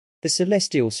The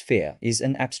celestial sphere is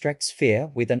an abstract sphere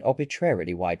with an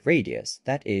arbitrarily wide radius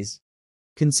that is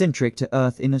concentric to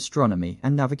Earth in astronomy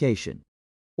and navigation.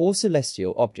 All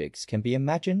celestial objects can be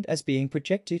imagined as being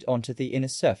projected onto the inner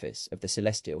surface of the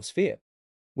celestial sphere,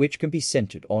 which can be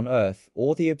centered on Earth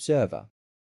or the observer.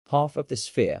 Half of the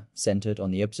sphere centered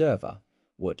on the observer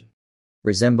would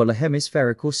resemble a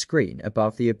hemispherical screen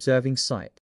above the observing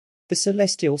site. The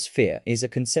celestial sphere is a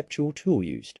conceptual tool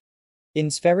used in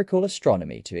spherical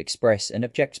astronomy to express an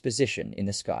object's position in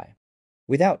the sky,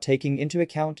 without taking into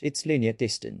account its linear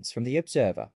distance from the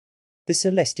observer. The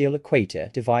celestial equator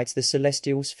divides the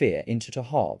celestial sphere into two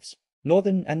halves,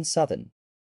 northern and southern.